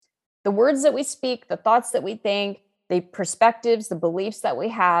The words that we speak, the thoughts that we think, the perspectives, the beliefs that we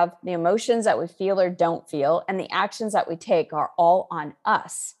have, the emotions that we feel or don't feel, and the actions that we take are all on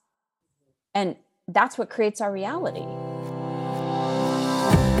us. And that's what creates our reality.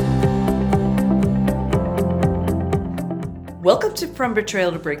 Welcome to From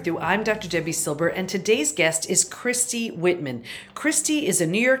Betrayal to Breakthrough. I'm Dr. Debbie Silber, and today's guest is Christy Whitman. Christy is a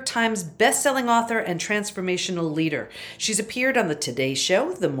New York Times bestselling author and transformational leader. She's appeared on The Today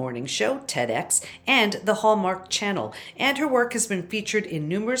Show, The Morning Show, TEDx, and the Hallmark Channel, and her work has been featured in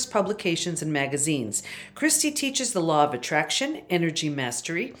numerous publications and magazines. Christy teaches the law of attraction, energy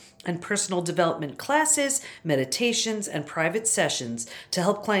mastery, and personal development classes, meditations, and private sessions to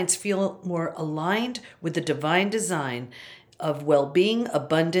help clients feel more aligned with the divine design of well-being,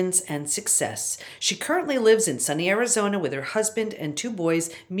 abundance, and success. She currently lives in sunny Arizona with her husband and 2 boys.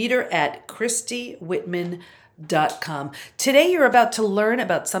 Meet her at ChristyWhitman.com. Today you're about to learn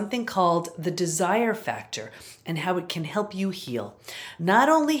about something called the desire factor and how it can help you heal. Not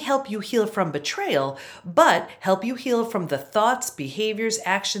only help you heal from betrayal, but help you heal from the thoughts, behaviors,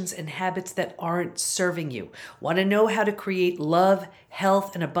 actions, and habits that aren't serving you. Want to know how to create love,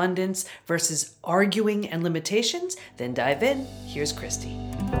 health, and abundance versus arguing and limitations? Then dive in. Here's Christy.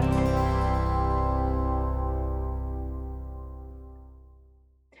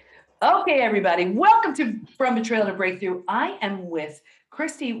 Okay, everybody, welcome to From Betrayal to Breakthrough. I am with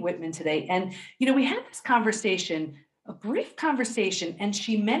Christy Whitman today. And, we had this conversation, a brief conversation, and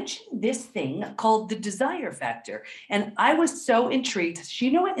she mentioned this thing called the desire factor. And I was so intrigued.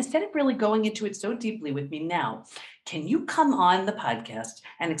 You know what? Instead of really going into it so deeply with me now, can you come on the podcast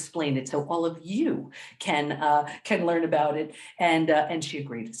and explain it so all of you can learn about it? And she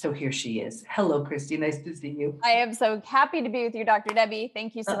agreed. So here she is. Hello, Christy. Nice to see you. I am so happy to be with you, Dr. Debbie.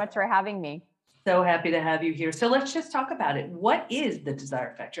 Thank you so much for having me. So happy to have you here. So let's just talk about it. What is the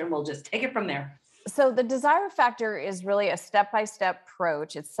desire factor? And we'll just take it from there. So the desire factor is really a step-by-step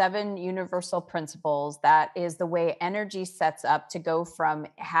approach. It's 7 universal principles. That is the way energy sets up to go from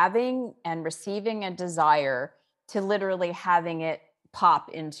having and receiving a desire to literally having it pop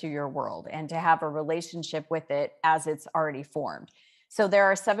into your world and to have a relationship with it as it's already formed. So there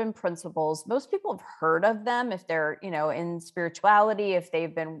are 7 principles. Most people have heard of them if they're, in spirituality, if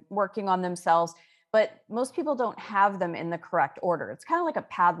they've been working on themselves, but most people don't have them in the correct order. It's kind of like a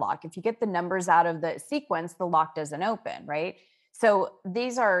padlock. If you get the numbers out of the sequence, the lock doesn't open, right? So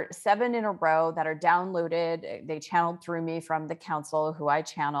these are 7 in a row that are downloaded. They channeled through me from the council who I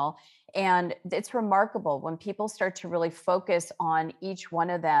channel. And it's remarkable when people start to really focus on each one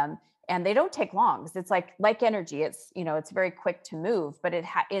of them, and they don't take long because it's like energy. It's, it's very quick to move, but it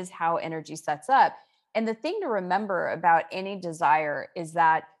is how energy sets up. And the thing to remember about any desire is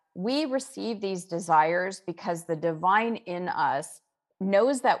that we receive these desires because the divine in us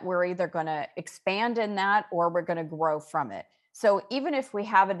knows that we're either going to expand in that or we're going to grow from it. So even if we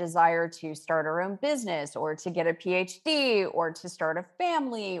have a desire to start our own business or to get a PhD or to start a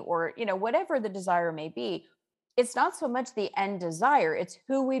family or, whatever the desire may be, it's not so much the end desire, it's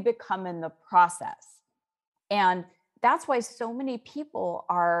who we become in the process. And that's why so many people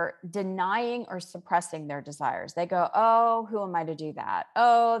are denying or suppressing their desires. They go, oh, who am I to do that?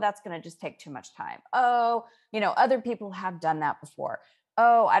 Oh, that's going to just take too much time. Oh, other people have done that before.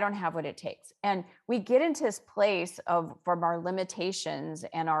 Oh, I don't have what it takes. And we get into this place from our limitations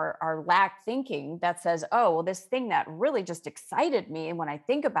and our lack thinking that says, oh, well, this thing that really just excited me. And when I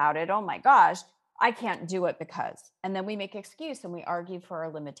think about it, oh my gosh, I can't do it because, and then we make excuse and we argue for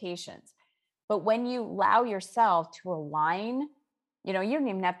our limitations. But when you allow yourself to align, you don't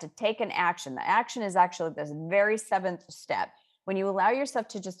even have to take an action. The action is actually this very 7th step. When you allow yourself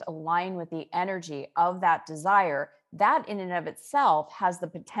to just align with the energy of that desire, that in and of itself has the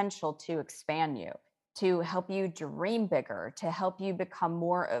potential to expand you, to help you dream bigger, to help you become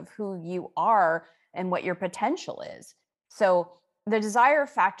more of who you are and what your potential is. So the desire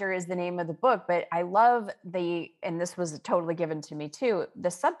factor is the name of the book, but I love and this was totally given to me too. The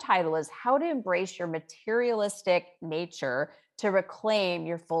subtitle is How to Embrace Your Materialistic Nature to Reclaim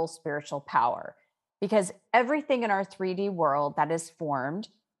Your Full Spiritual Power. Because everything in our 3D world that is formed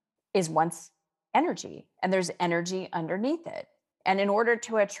is once energy, and there's energy underneath it. And in order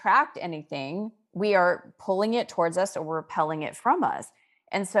to attract anything, we are pulling it towards us or repelling it from us.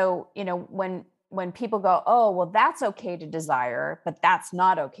 And so, when people go, oh, well, that's okay to desire, but that's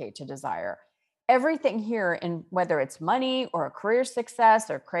not okay to desire. Everything here, in whether it's money or a career success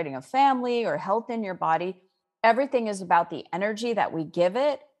or creating a family or health in your body, everything is about the energy that we give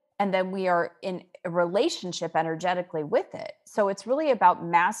it. And then we are in a relationship energetically with it. So it's really about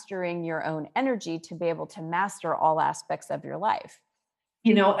mastering your own energy to be able to master all aspects of your life.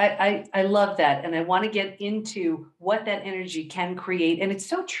 I love that. And I want to get into what that energy can create. And it's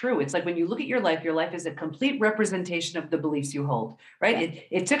so true. It's like when you look at your life is a complete representation of the beliefs you hold, right? Yeah.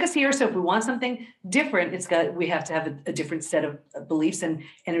 It took us here. So if we want something different, we have to have a different set of beliefs and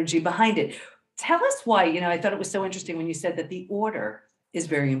energy behind it. Tell us why, I thought it was so interesting when you said that the order is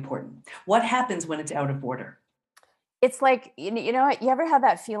very important. What happens when it's out of order? It's like, what, you ever had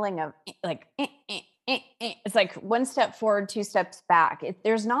that feeling of like, it's like one step forward, two steps back.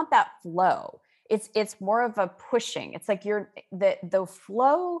 There's not that flow. It's more of a pushing. It's like the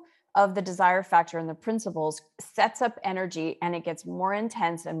flow of the desire factor and the principles sets up energy, and it gets more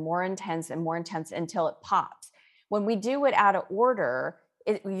intense and more intense and more intense until it pops. When we do it out of order,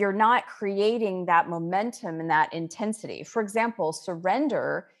 you're not creating that momentum and that intensity. For example,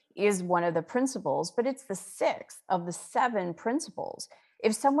 surrender is one of the principles, but it's the sixth of the seven principles.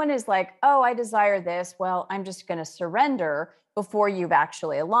 If someone is like, oh, I desire this, well, I'm just going to surrender before you've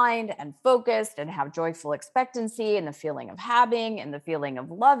actually aligned and focused and have joyful expectancy and the feeling of having and the feeling of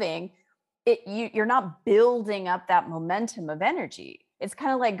loving, you're not building up that momentum of energy. It's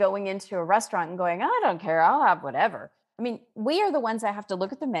kind of like going into a restaurant and going, I don't care, I'll have whatever. I mean, we are the ones that have to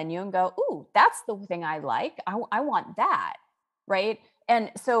look at the menu and go, ooh, that's the thing I like. I want that. Right.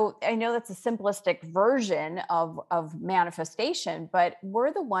 And so I know that's a simplistic version of manifestation, but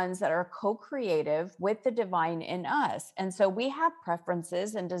we're the ones that are co-creative with the divine in us. And so we have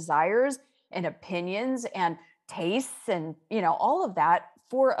preferences and desires and opinions and tastes and, all of that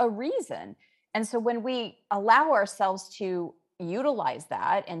for a reason. And so when we allow ourselves to utilize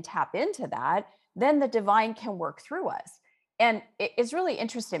that and tap into that, then the divine can work through us. And it's really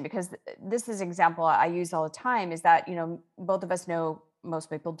interesting because this is an example I use all the time is that, both of us know, most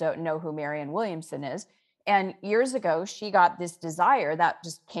people don't know who Marianne Williamson is. And years ago, she got this desire that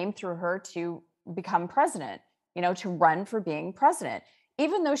just came through her to become president, to run for being president,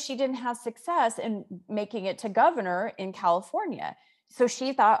 even though she didn't have success in making it to governor in California. So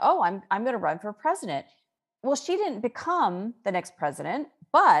she thought, oh, I'm going to run for president. Well, she didn't become the next president,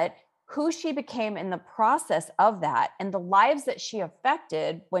 but who she became in the process of that and the lives that she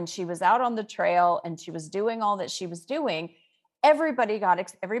affected when she was out on the trail and she was doing all that she was doing, everybody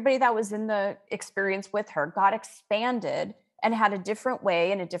that was in the experience with her got expanded and had a different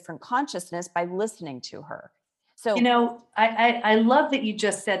way and a different consciousness by listening to her. So, I love that you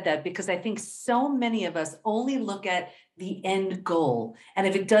just said that because I think so many of us only look at the end goal. And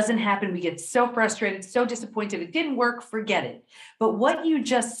if it doesn't happen, we get so frustrated, so disappointed. It didn't work, forget it. But what you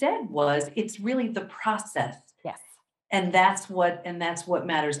just said was it's really the process. yes. And that's what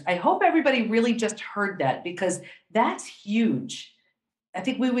matters. I hope everybody really just heard that because that's huge. I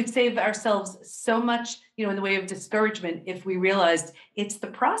think we would save ourselves so much, in the way of discouragement if we realized it's the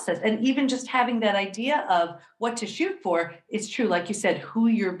process. And even just having that idea of what to shoot for, it's true, like you said, who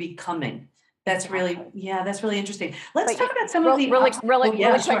you're becoming. That's really interesting. Let's talk about some of the really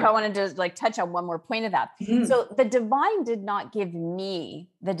quick. Sure. I wanted to touch on one more point of that. Mm-hmm. So the divine did not give me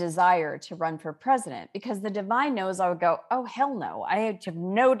the desire to run for president because the divine knows I would go, oh, hell no. I have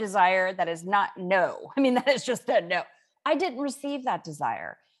no desire. That is not no. I mean, that is just a no. I didn't receive that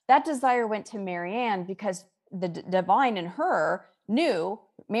desire. That desire went to Marianne because the divine in her knew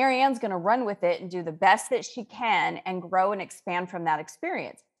Marianne's going to run with it and do the best that she can and grow and expand from that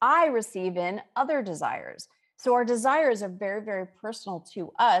experience. I receive in other desires. So our desires are very, very personal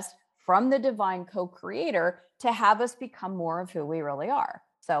to us from the divine co-creator to have us become more of who we really are.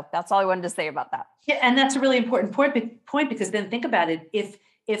 So that's all I wanted to say about that. Yeah, and that's a really important point because then think about it. If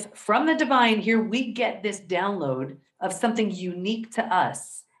from the divine here we get this download of something unique to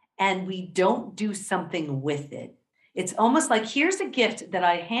us and we don't do something with it, it's almost like here's a gift that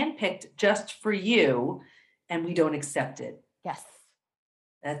I handpicked just for you and we don't accept it. Yes.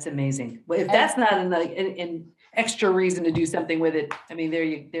 That's amazing. Well, if that's not an extra reason to do something with it, I mean, there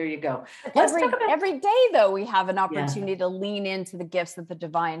you go. Every day, though, we have an opportunity to lean into the gifts that the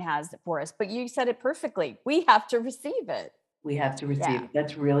divine has for us. But you said it perfectly. We have to receive it. We have to receive. Yeah.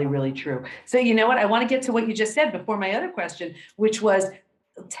 That's really, really true. So you know what? I want to get to what you just said before my other question, which was,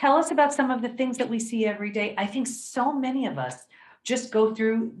 tell us about some of the things that we see every day. I think so many of us just go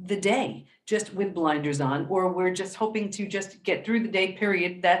through the day just with blinders on, or we're just hoping to just get through the day,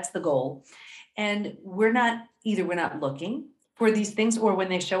 period. That's the goal. And we're not looking for these things, or when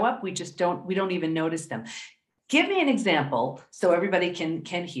they show up, we don't even notice them. Give me an example so everybody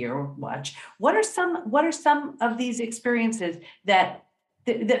can hear or watch. What are some of these experiences that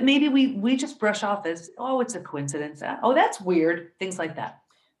maybe we just brush off as, oh, it's a coincidence. Oh, that's weird. Things like that.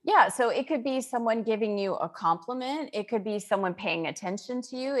 Yeah, so it could be someone giving you a compliment. It could be someone paying attention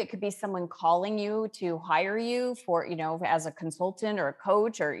to you. It could be someone calling you to hire you for, as a consultant or a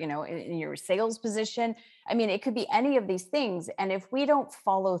coach or, in your sales position. I mean, it could be any of these things. And if we don't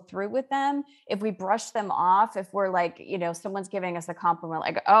follow through with them, if we brush them off, if we're like, someone's giving us a compliment,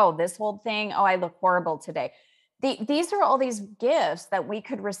 like, oh, this whole thing, oh, I look horrible today. These are all these gifts that we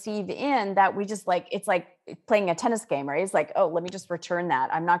could receive in that we just like, it's like playing a tennis game, right? It's like, oh, let me just return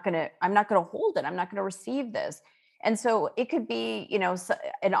that. I'm not gonna hold it. I'm not gonna receive this. And so it could be,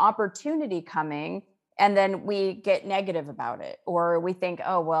 an opportunity coming, and then we get negative about it, or we think,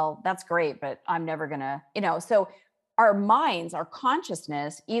 oh, well, that's great, but I'm never gonna, so our minds, our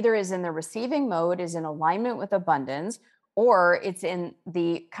consciousness either is in the receiving mode, is in alignment with abundance, or it's in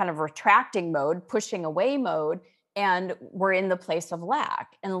the kind of retracting mode, pushing away mode, and we're in the place of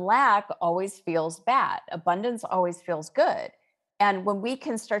lack. And lack always feels bad. Abundance always feels good. And when we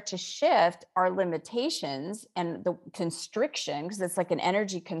can start to shift our limitations and the constriction, because it's like an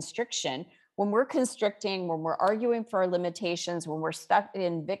energy constriction, when we're constricting, when we're arguing for our limitations, when we're stuck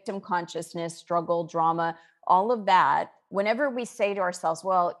in victim consciousness, struggle, drama, all of that, whenever we say to ourselves,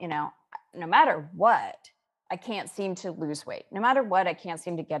 well, no matter what, I can't seem to lose weight. No matter what, I can't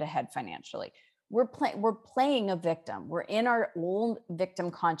seem to get ahead financially. We're playing a victim. We're in our old victim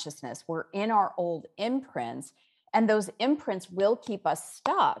consciousness. We're in our old imprints, and those imprints will keep us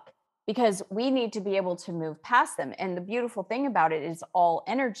stuck because we need to be able to move past them. And the beautiful thing about it is all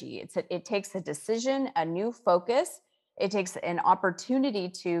energy. It takes a decision, a new focus. It takes an opportunity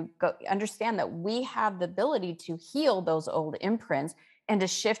to go understand that we have the ability to heal those old imprints and to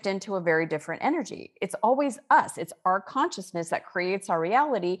shift into a very different energy. It's always us. It's our consciousness that creates our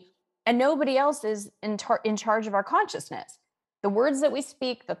reality, and nobody else is in charge of our consciousness. The words that we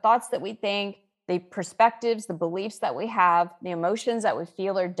speak, the thoughts that we think, the perspectives, the beliefs that we have, the emotions that we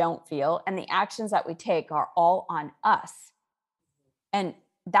feel or don't feel, and the actions that we take are all on us. And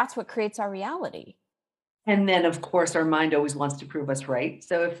that's what creates our reality. And then of course our mind always wants to prove us right.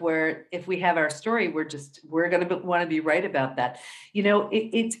 So if we have our story, we're going to want to be right about that.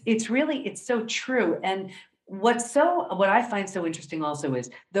 It's really, it's so true. And what I find so interesting also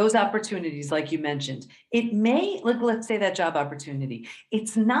is those opportunities, like you mentioned, it may, let's say that job opportunity,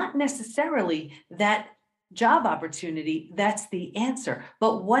 it's not necessarily that job opportunity that's the answer.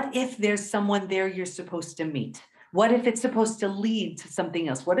 But what if there's someone there you're supposed to meet? What if it's supposed to lead to something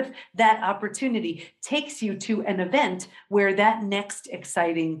else? What if that opportunity takes you to an event where that next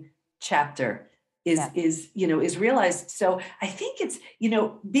exciting chapter Yes. is realized? So I think it's,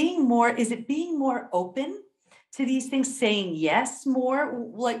 being more open to these things, saying yes more?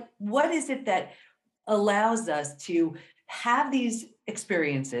 Like, what is it that allows us to have these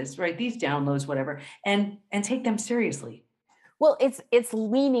experiences, right? These downloads, whatever, and take them seriously? Well, it's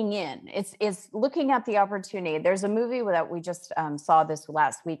leaning in. It's looking at the opportunity. There's a movie that we just saw this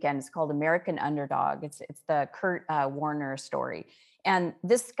last weekend. It's called American Underdog. It's the Kurt Warner story. And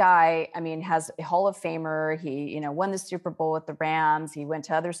this guy, I mean, has a Hall of Famer. He, won the Super Bowl with the Rams. He went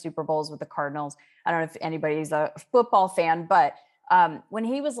to other Super Bowls with the Cardinals. I don't know if anybody's a football fan, but when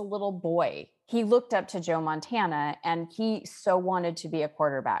he was a little boy, he looked up to Joe Montana and he so wanted to be a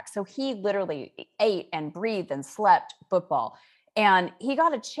quarterback. So he literally ate and breathed and slept football. And he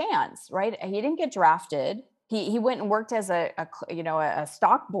got a chance, right? He didn't get drafted. He went and worked as a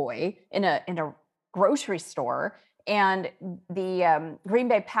stock boy in a grocery store. And the Green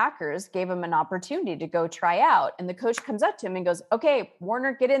Bay Packers gave him an opportunity to go try out. And the coach comes up to him and goes, "Okay,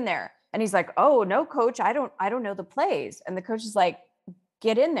 Warner, get in there." And he's like, "Oh no, coach, I don't know the plays." And the coach is like,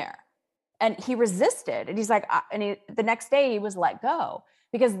 "Get in there." And he resisted. And he's like, the next day he was let go,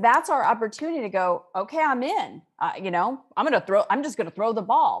 because that's our opportunity to go, okay, I'm in, I'm just going to throw the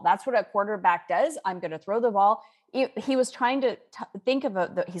ball. That's what a quarterback does. I'm going to throw the ball. He was trying to think of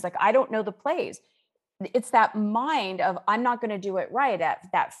he's like, I don't know the plays. It's that mind of, I'm not going to do it right.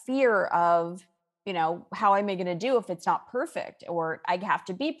 That fear of, how am I going to do if it's not perfect, or I have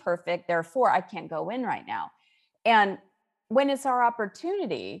to be perfect, therefore I can't go in right now. And when it's our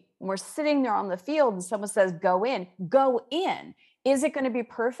opportunity, when we're sitting there on the field and someone says, go in, go in. Is it going to be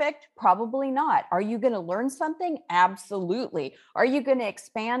perfect? Probably not. Are you going to learn something? Absolutely. Are you going to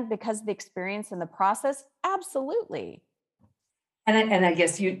expand because of the experience in the process? Absolutely. And I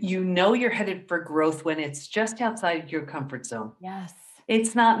guess you're headed for growth when it's just outside your comfort zone. Yes.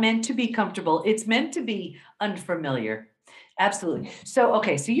 It's not meant to be comfortable. It's meant to be unfamiliar. Absolutely. So,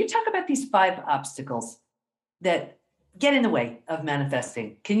 okay. So you talk about these 5 obstacles that get in the way of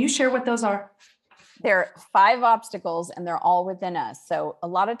manifesting. Can you share what those are? There are 5 obstacles and they're all within us. So a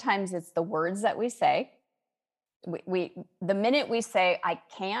lot of times it's the words that we say. The minute we say I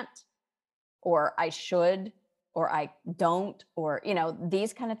can't, or I should, or I don't, or,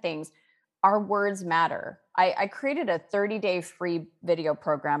 these kind of things, our words matter. I created a 30-day free video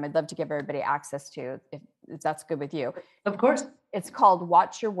program I'd love to give everybody access to if that's good with you. Of course. It's called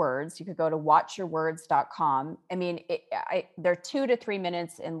Watch Your Words. You could go to watchyourwords.com. I mean, they're 2 to 3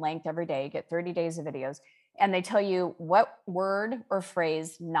 minutes in length every day. You get 30 days of videos. And they tell you what word or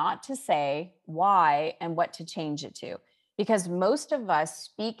phrase not to say, why, and what to change it to. Because most of us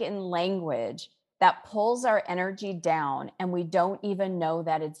speak in language that pulls our energy down and we don't even know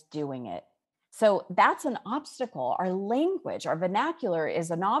that it's doing it. So that's an obstacle. Our language, our vernacular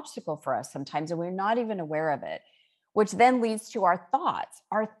is an obstacle for us sometimes, and we're not even aware of it, which then leads to our thoughts.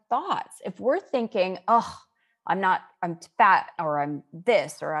 Our thoughts, if we're thinking, oh, I'm fat, or I'm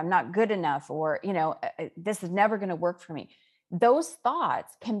this, or I'm not good enough, or, this is never going to work for me. Those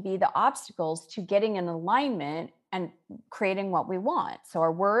thoughts can be the obstacles to getting in alignment and creating what we want. So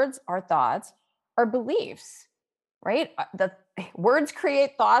our words, our thoughts, our beliefs, right? The words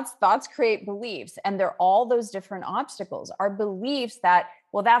create thoughts, thoughts create beliefs, and they're all those different obstacles. Our beliefs that,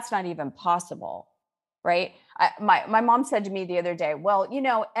 well, that's not even possible, right? My mom said to me the other day, well,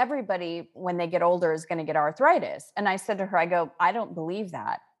 everybody when they get older is going to get arthritis. And I said to her, I go, I don't believe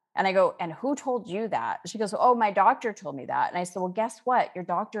that. And I go, and who told you that? She goes, oh, my doctor told me that. And I said, well, guess what? Your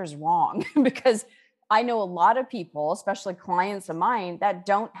doctor is wrong because I know a lot of people, especially clients of mine, that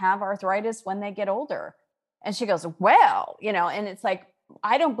don't have arthritis when they get older. And she goes, well, and it's like,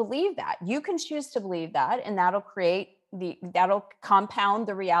 I don't believe that. You can choose to believe that, and that'll compound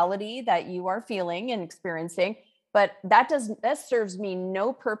the reality that you are feeling and experiencing. But that serves me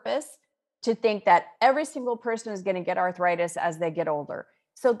no purpose to think that every single person is going to get arthritis as they get older.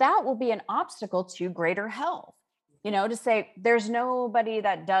 So that will be an obstacle to greater health, to say there's nobody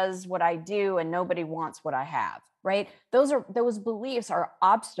that does what I do and nobody wants what I have, right? Those beliefs are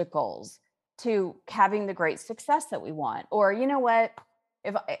obstacles to having the great success that we want. Or, what?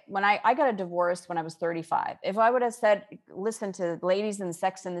 When I got a divorce when I was 35, if I would have said, listen to ladies in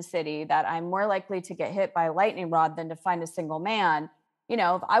Sex and the City, that I'm more likely to get hit by a lightning rod than to find a single man,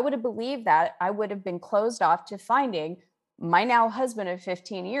 if I would have believed that, I would have been closed off to finding my now husband of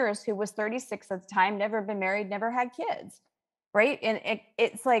 15 years, who was 36 at the time, never been married, never had kids. Right. And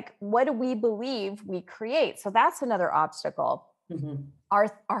it's like, what do we believe we create? So that's another obstacle. Mm-hmm.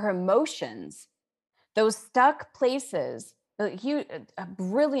 Our emotions, those stuck places. You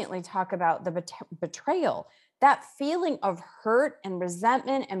brilliantly talk about the betrayal, that feeling of hurt and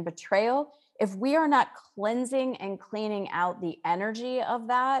resentment and betrayal. If we are not cleansing and cleaning out the energy of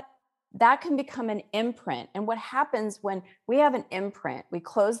that can become an imprint. And what happens when we have an imprint, we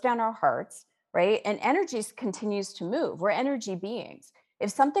close down our hearts, right? And energy continues to move. We're energy beings. If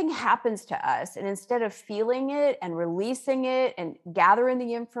something happens to us, and instead of feeling it and releasing it and gathering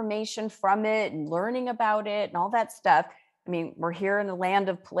the information from it and learning about it and all that stuff, I mean, we're here in a land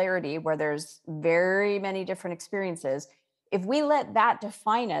of polarity where there's very many different experiences. If we let that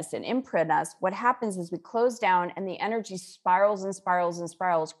define us and imprint us, what happens is we close down and the energy spirals and spirals and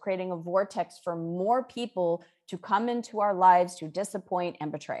spirals, creating a vortex for more people to come into our lives to disappoint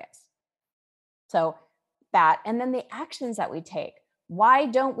and betray us. So that, and then the actions that we take. Why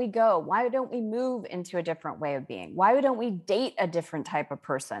don't we go? Why don't we move into a different way of being? Why don't we date a different type of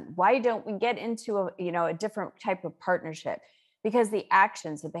person? Why don't we get into a different type of partnership? Because the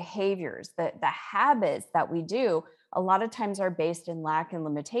actions, the behaviors, the habits that we do a lot of times are based in lack and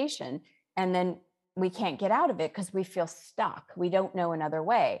limitation. And then we can't get out of it because we feel stuck. We don't know another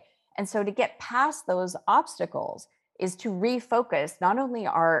way. And so to get past those obstacles is to refocus not only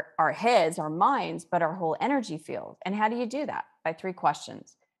our heads, our minds, but our whole energy field. And how do you do that? By 3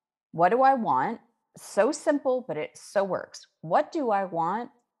 questions. What do I want? So simple, but it so works. What do I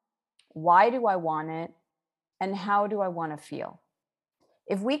want? Why do I want it? And how do I want to feel?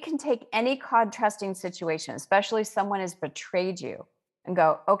 If we can take any contrasting situation, especially someone has betrayed you, and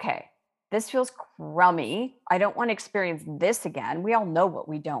go, okay, this feels crummy. I don't want to experience this again. We all know what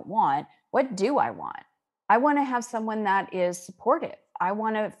we don't want. What do I want? I want to have someone that is supportive. I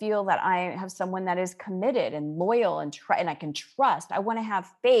want to feel that I have someone that is committed and loyal and I can trust. I want to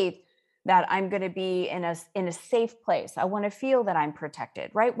have faith that I'm going to be in a safe place. I want to feel that I'm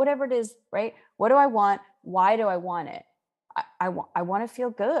protected, right? Whatever it is, right? What do I want? Why do I want it? I want to feel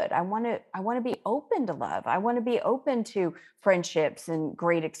good. I want to be open to love. I want to be open to friendships and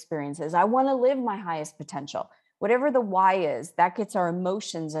great experiences. I want to live my highest potential. Whatever the why is, that gets our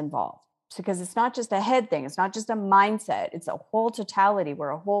emotions involved. Because it's not just a head thing. It's not just a mindset. It's a whole totality. We're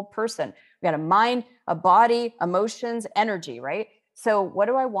a whole person. We got a mind, a body, emotions, energy, right? So what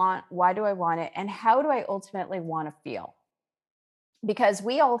do I want? Why do I want it? And how do I ultimately want to feel? Because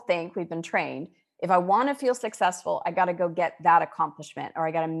we all think, we've been trained, if I want to feel successful, I got to go get that accomplishment, or I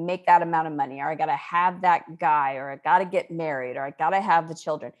got to make that amount of money, or I got to have that guy, or I got to get married, or I got to have the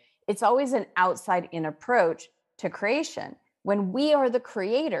children. It's always an outside in approach to creation, when we are the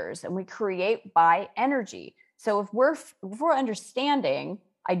creators and we create by energy. So if we're understanding,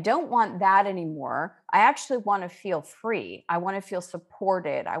 I don't want that anymore. I actually want to feel free. I want to feel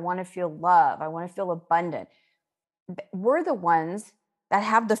supported. I want to feel love. I want to feel abundant. We're the ones that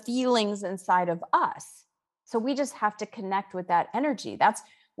have the feelings inside of us. So we just have to connect with that energy. That's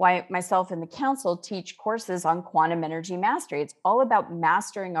why myself and the council teach courses on quantum energy mastery. It's all about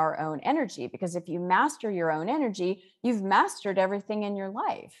mastering our own energy, because if you master your own energy, you've mastered everything in your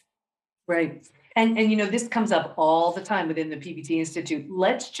life. Right. And this comes up all the time within the PBT Institute.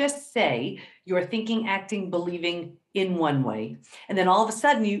 Let's just say you're thinking, acting, believing in one way. And then all of a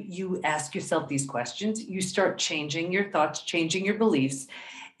sudden you ask yourself these questions, you start changing your thoughts, changing your beliefs,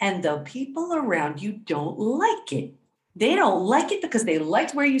 and the people around you don't like it. They don't like it because they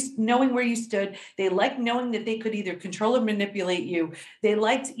liked knowing where you stood. They liked knowing that they could either control or manipulate you. They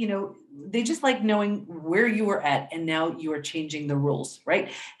liked, they just like knowing where you were at, and now you are changing the rules,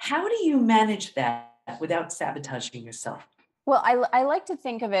 right? How do you manage that without sabotaging yourself? Well, I like to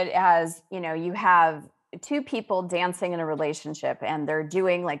think of it as, you have two people dancing in a relationship and they're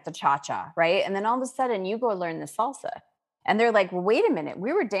doing like the cha-cha, right? And then all of a sudden you go learn the salsa. And they're like, well, wait a minute,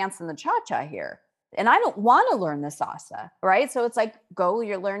 we were dancing the cha-cha here. And I don't want to learn the salsa, right? So it's like,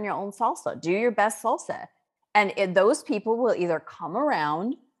 learn your own salsa, do your best salsa. And those people will either come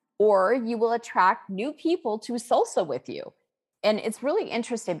around, or you will attract new people to salsa with you. And it's really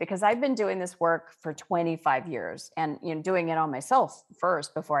interesting because I've been doing this work for 25 years, and doing it on myself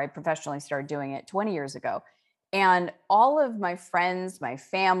first before I professionally started doing it 20 years ago. And all of my friends, my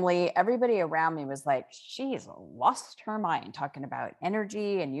family, everybody around me was like, she's lost her mind talking about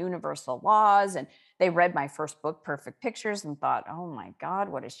energy and universal laws. And they read my first book, Perfect Pictures, and thought, oh my God,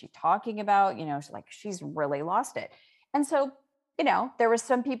 what is she talking about? She's really lost it. And so, there were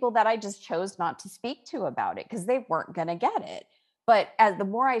some people that I just chose not to speak to about it because they weren't going to get it. But as the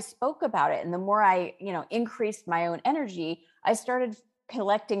more I spoke about it and the more I, increased my own energy, I started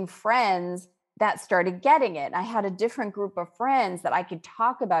collecting friends that started getting it. I had a different group of friends that I could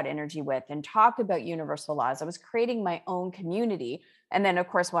talk about energy with and talk about universal laws. I was creating my own community. And then, of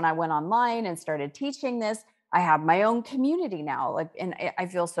course, when I went online and started teaching this, I have my own community now. And I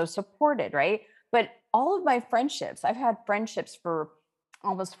feel so supported, right? But all of my friendships, I've had friendships for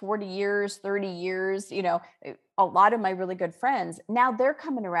almost 40 years, 30 years, a lot of my really good friends, now they're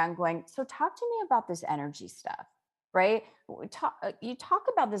coming around going, so talk to me about this energy stuff, right? You talk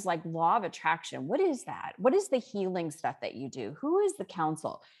about this like law of attraction. What is that? What is the healing stuff that you do? Who is the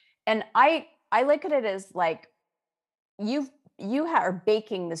council? And I look at it as like, are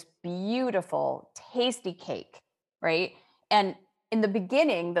baking this beautiful, tasty cake, right? And in the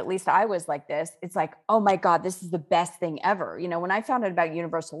beginning, at least I was like this, it's like, oh my God, this is the best thing ever. When I found out about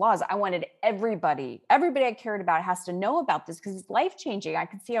universal laws, I wanted everybody I cared about has to know about this because it's life changing. I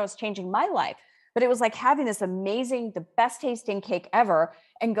could see how it's changing my life. But it was like having this amazing, the best tasting cake ever,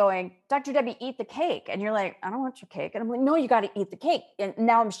 and going, Dr. Debbie, eat the cake. And you're like, I don't want your cake. And I'm like, no, you got to eat the cake. And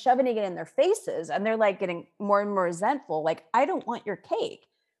now I'm shoving it in their faces, and they're like getting more and more resentful. Like, I don't want your cake,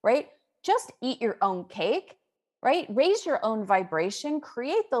 right? Just eat your own cake, right? Raise your own vibration,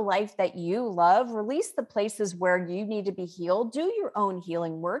 create the life that you love, release the places where you need to be healed, do your own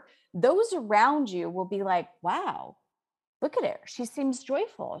healing work. Those around you will be like, wow, look at her. She seems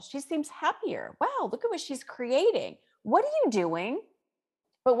joyful. She seems happier. Wow, look at what she's creating. What are you doing?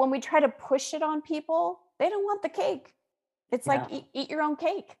 But when we try to push it on people, they don't want the cake. It's Yeah. like, eat your own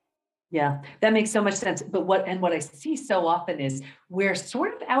cake. Yeah, that makes so much sense. But what I see so often is we're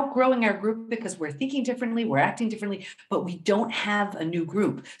sort of outgrowing our group because we're thinking differently, we're acting differently, but we don't have a new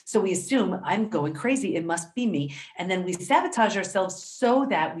group. So we assume I'm going crazy, it must be me. And then we sabotage ourselves so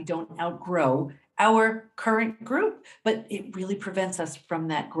that we don't outgrow our current group, but it really prevents us from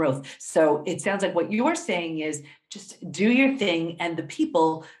that growth. So it sounds like what you're saying is just do your thing, and the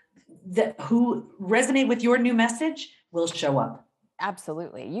people who resonate with your new message will show up.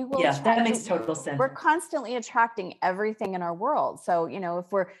 Absolutely. You will Yeah, that attract, makes total sense. we're constantly attracting everything in our world. So,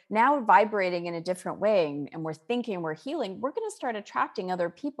 if we're now vibrating in a different way and we're thinking we're healing, we're going to start attracting other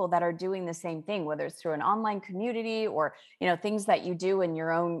people that are doing the same thing, whether it's through an online community or, things that you do in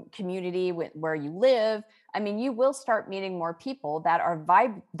your own community where you live. I mean, you will start meeting more people that are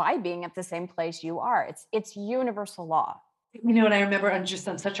vibing at the same place you are. It's universal law. And I remember on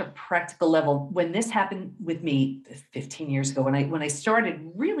such a practical level, when this happened with me 15 years ago, when I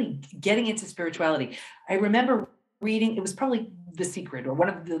started really getting into spirituality, I remember reading, it was probably The Secret or one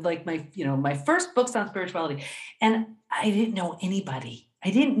of the, like my first books on spirituality. And I didn't know anybody. I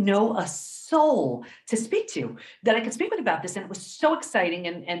didn't know a soul to speak to that I could speak with about this. And it was so exciting.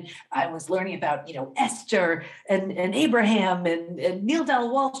 And I was learning about, Esther and Abraham and Neil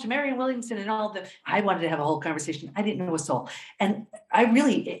Donald Walsh and Marianne Williamson and all the, I wanted to have a whole conversation. I didn't know a soul. And I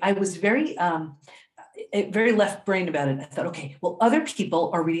was very left brained about it. I thought, okay, well, other people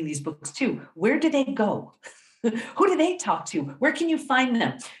are reading these books too. Where do they go? Who do they talk to? Where can you find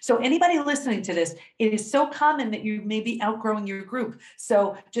them? So anybody listening to this, it is so common that you may be outgrowing your group.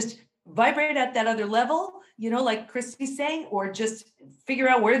 So just vibrate at that other level, like Christy's saying, or just figure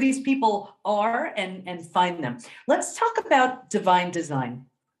out where these people are and find them. Let's talk about divine design.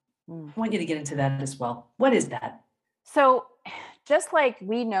 I want you to get into that as well. What is that? So just like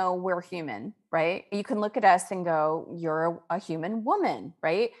we know we're human, right? You can look at us and go, you're a human woman,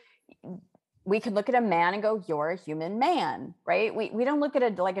 right? We could look at a man and go, you're a human man, right? We don't look at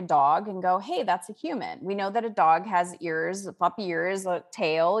it like a dog and go, hey, that's a human. We know that a dog has ears, floppy ears, a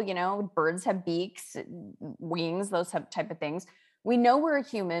tail, birds have beaks, wings, those type of things. We know we're a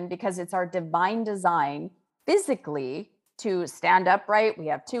human because it's our divine design physically to stand upright. We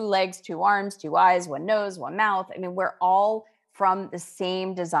have 2 legs, 2 arms, 2 eyes, 1 nose, 1 mouth. I mean, we're all from the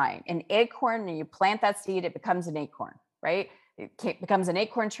same design. An acorn, and you plant that seed, it becomes an acorn, right? It becomes an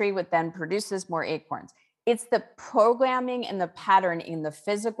acorn tree, which then produces more acorns. It's the programming and the pattern in the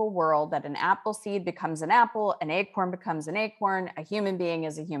physical world that an apple seed becomes an apple, an acorn becomes an acorn, a human being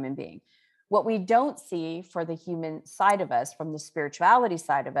is a human being. What we don't see for the human side of us, from the spirituality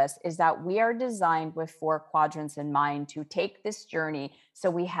side of us, is that we are designed with 4 quadrants in mind to take this journey so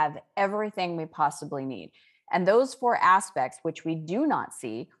we have everything we possibly need. And those 4 aspects, which we do not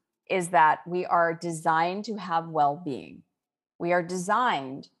see, is that we are designed to have well-being. We are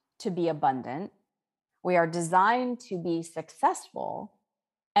designed to be abundant. We are designed to be successful.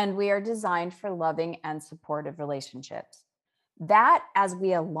 And we are designed for loving and supportive relationships. That, as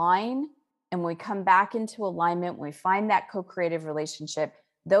we align and we come back into alignment, when we find that co-creative relationship,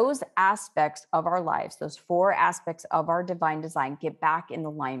 those aspects of our lives, those 4 aspects of our divine design, get back in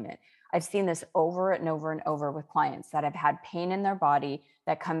alignment. I've seen this over and over and over with clients that have had pain in their body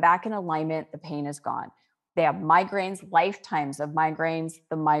that come back in alignment, the pain is gone. They have migraines, lifetimes of migraines,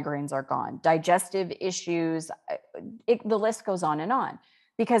 the migraines are gone. Digestive issues, the list goes on,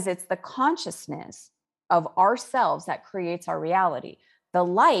 because it's the consciousness of ourselves that creates our reality. The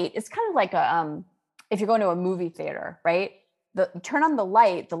light, it's kind of like if you're going to a movie theater, right? You turn on the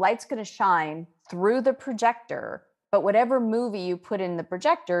light's going to shine through the projector, but whatever movie you put in the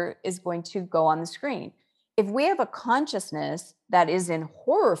projector is going to go on the screen. If we have a consciousness that is in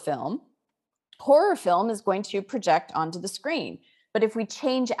horror film is going to project onto the screen. But if we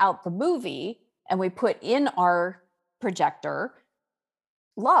change out the movie and we put in our projector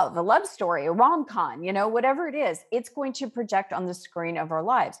a love story, a rom-com, whatever it is, it's going to project on the screen of our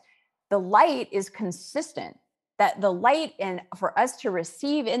lives. The light is consistent. That the light, and for us to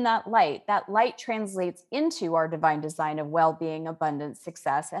receive in that light translates into our divine design of well-being, abundance,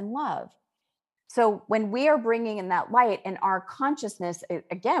 success, and love. So when we are bringing in that light, and our consciousness,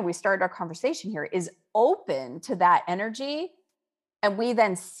 again, we started our conversation here, is open to that energy, and we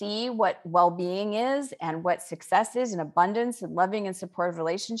then see what well-being is and what success is and abundance and loving and supportive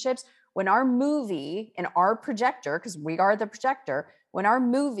relationships. When our movie and our projector, because we are the projector, when our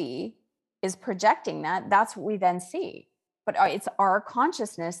movie is projecting that, that's what we then see. But it's our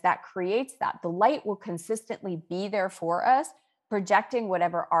consciousness that creates that. The light will consistently be there for us, projecting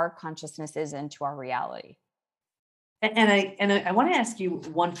whatever our consciousness is into our reality. And I want to ask you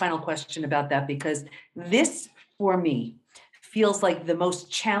one final question about that, because this, for me, feels like the most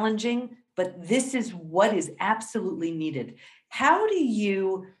challenging, but this is what is absolutely needed. How do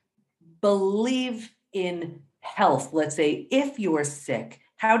you believe in health? Let's say if you're sick,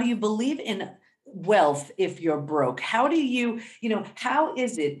 how do you believe in wealth if you're broke? How do how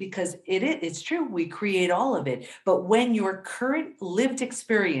is it? Because it's true, we create all of it. But when your current lived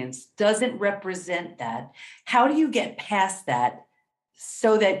experience doesn't represent that, how do you get past that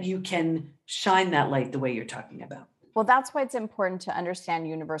so that you can shine that light the way you're talking about? Well, that's why it's important to understand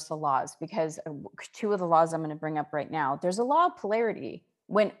universal laws, because 2 of the laws I'm going to bring up right now, there's a law of polarity.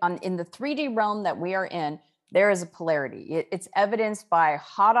 When in the 3D realm that we are in, there is a polarity. It's evidenced by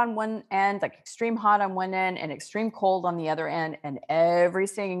hot on one end, like extreme hot on one end, and extreme cold on the other end, and every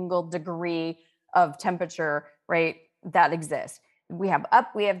single degree of temperature, right, that exists. We have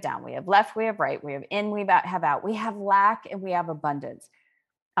up, we have down, we have left, we have right, we have in, we have out, we have lack, and we have abundance.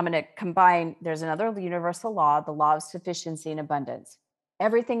 I'm going to combine, there's another universal law, the law of sufficiency and abundance.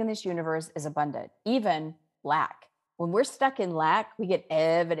 Everything in this universe is abundant, even lack. When we're stuck in lack, we get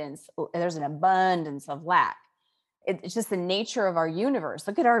evidence. There's an abundance of lack. It's just the nature of our universe.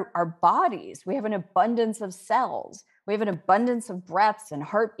 Look at our bodies. We have an abundance of cells. We have an abundance of breaths and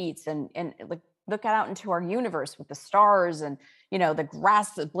heartbeats, and look out into our universe with the stars and the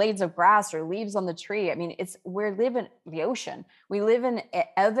grass, the blades of grass or leaves on the tree. I mean, we live in the ocean. We live in an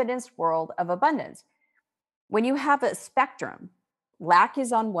evidenced world of abundance. When you have a spectrum, lack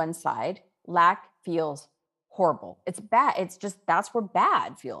is on one side. Lack feels horrible. It's bad. It's just, that's where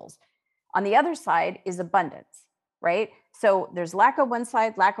bad feels. On the other side is abundance, right? So there's lack on one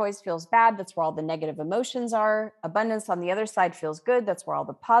side. Lack always feels bad. That's where all the negative emotions are. Abundance on the other side feels good. That's where all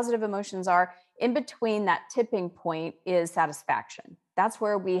the positive emotions are. In between that tipping point is satisfaction. That's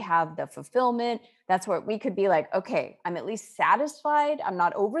where we have the fulfillment. That's where we could be like, okay, I'm at least satisfied. I'm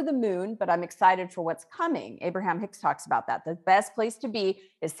not over the moon, but I'm excited for what's coming. Abraham Hicks talks about that. The best place to be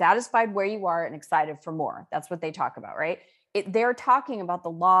is satisfied where you are and excited for more. That's what they talk about, right? They're talking about the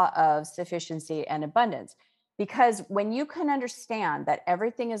law of sufficiency and abundance. Because when you can understand that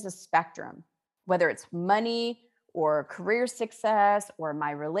everything is a spectrum, whether it's money or career success or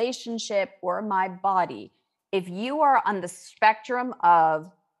my relationship or my body, if you are on the spectrum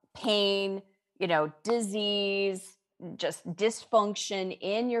of pain, disease, just dysfunction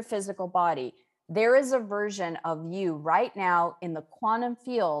in your physical body, there is a version of you right now in the quantum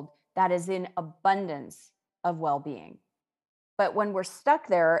field that is in abundance of well-being. But when we're stuck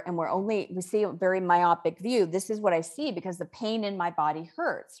there and we see a very myopic view, this is what I see because the pain in my body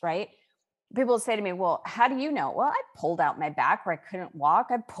hurts, right? People say to me, well, how do you know? Well, I pulled out my back where I couldn't walk.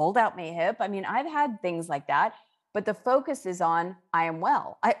 I pulled out my hip. I mean, I've had things like that, but the focus is on, I am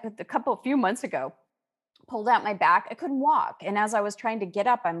well. A few months ago, pulled out my back. I couldn't walk. And as I was trying to get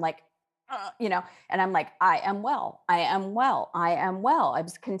up, I'm like, and I'm like, I am well. I am well. I am well. I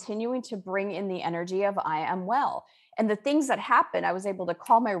was continuing to bring in the energy of I am well. And the things that happened, I was able to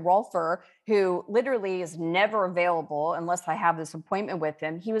call my Rolfer, who literally is never available unless I have this appointment with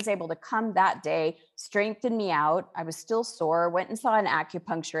him. He was able to come that day, strengthen me out. I was still sore, went and saw an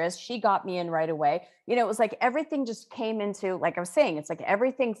acupuncturist. She got me in right away. It was like everything just came into, like I was saying, it's like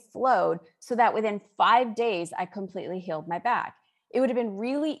everything flowed so that within 5 days, I completely healed my back. It would have been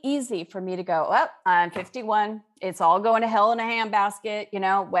really easy for me to go, well, I'm 51. It's all going to hell in a handbasket.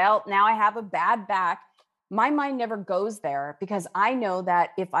 Well, now I have a bad back. My mind never goes there because I know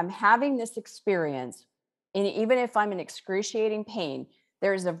that if I'm having this experience, and even if I'm in excruciating pain,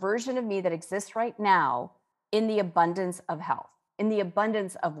 there is a version of me that exists right now in the abundance of health, in the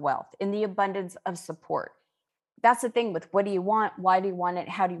abundance of wealth, in the abundance of support. That's the thing with what do you want? Why do you want it?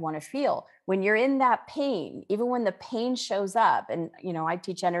 How do you want to feel? When you're in that pain, even when the pain shows up, and I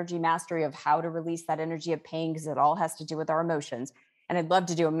teach energy mastery of how to release that energy of pain because it all has to do with our emotions. And I'd love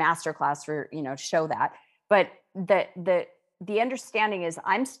to do a masterclass for, to show that. But the understanding is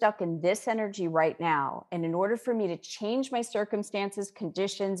I'm stuck in this energy right now. And in order for me to change my circumstances,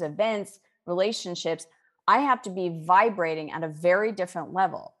 conditions, events, relationships, I have to be vibrating at a very different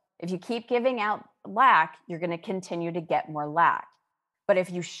level. If you keep giving out lack, you're going to continue to get more lack. But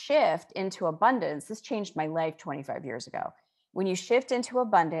if you shift into abundance, this changed my life 25 years ago. When you shift into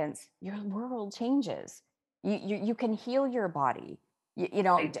abundance, your world changes. You can heal your body.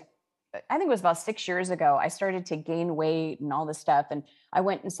 I think it was about 6 years ago, I started to gain weight and all this stuff. And I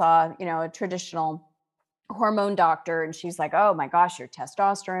went and saw, a traditional hormone doctor. And she's like, oh my gosh, your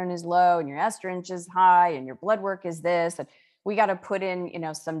testosterone is low and your estrogen is high and your blood work is this. And we got to put in,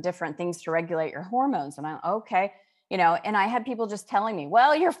 some different things to regulate your hormones. And I'm okay. And I had people just telling me,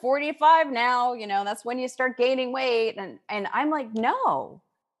 well, you're 45 now, that's when you start gaining weight. And I'm like, no,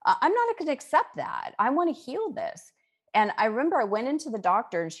 I'm not going to accept that. I want to heal this. And I remember I went into the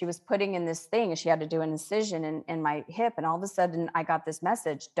doctor and she was putting in this thing and she had to do an incision in my hip. And all of a sudden I got this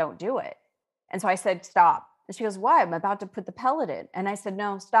message, don't do it. And so I said, stop. And she goes, why? I'm about to put the pellet in. And I said,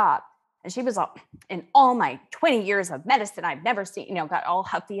 no, stop. And she was all, in all my 20 years of medicine, I've never seen, got all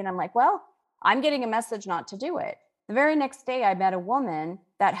huffy. And I'm like, well, I'm getting a message not to do it. The very next day I met a woman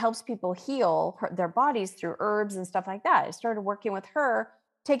that helps people heal their bodies through herbs and stuff like that. I started working with her,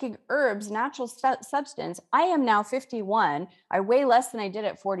 taking herbs, natural substance. I am now 51. I weigh less than I did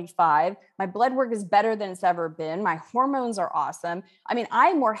at 45. My blood work is better than it's ever been. My hormones are awesome. I mean,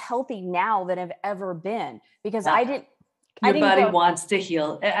 I'm more healthy now than I've ever been because I Your body wants to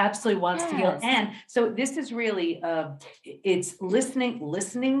heal. It absolutely wants to heal. Yes. And so this is really, it's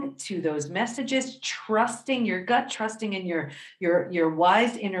listening to those messages, trusting your gut, trusting in your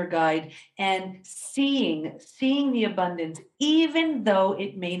wise inner guide, and seeing the abundance, even though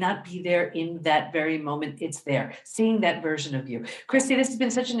it may not be there in that very moment. It's there, seeing that version of you. Christy, this has been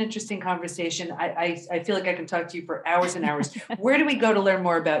such an interesting conversation. I feel like I can talk to you for hours and hours. Where do we go to learn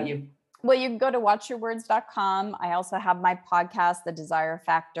more about you? Well, you can go to watchyourwords.com. I also have my podcast, the Desire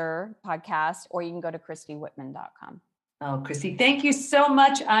Factor podcast, or you can go to christywhitman.com. Oh, Christy, thank you so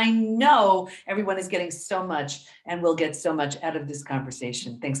much. I know everyone is getting so much and will get so much out of this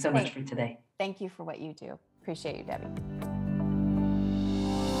conversation. Thanks so much for today. Thank you for what you do. Appreciate you, Debbie.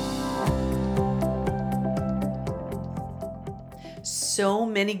 So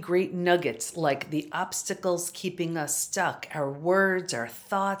many great nuggets, like the obstacles keeping us stuck, our words, our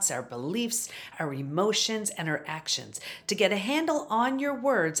thoughts, our beliefs, our emotions, and our actions. To get a handle on your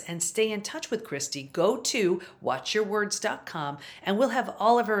words and stay in touch with Christy, go to watchyourwords.com, and we'll have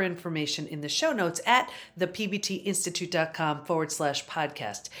all of her information in the show notes at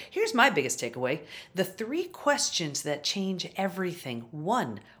thepbtinstitute.com/podcast. Here's my biggest takeaway: the 3 questions that change everything.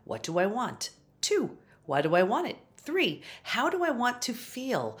 1, what do I want? 2, why do I want it? 3, how do I want to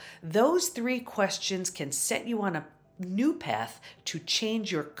feel? Those 3 questions can set you on a new path to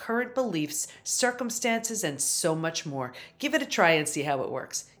change your current beliefs, circumstances, and so much more. Give it a try and see how it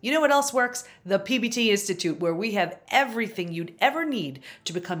works. You know what else works? The PBT Institute, where we have everything you'd ever need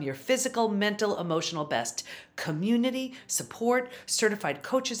to become your physical, mental, emotional best. Community, support, certified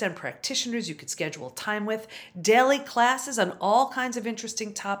coaches and practitioners you could schedule time with, daily classes on all kinds of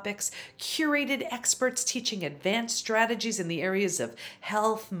interesting topics, curated experts teaching advanced strategies in the areas of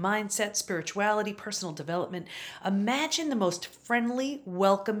health, mindset, spirituality, personal development. Imagine the most friendly,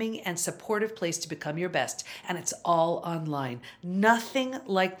 welcoming, and supportive place to become your best, and it's all online. Nothing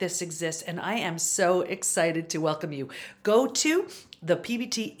like this exists, and I am so excited to welcome you. Go to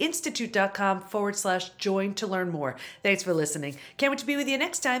thepbtinstitute.com/join to learn more. Thanks for listening. Can't wait to be with you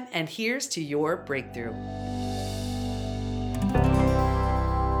next time, and here's to your breakthrough.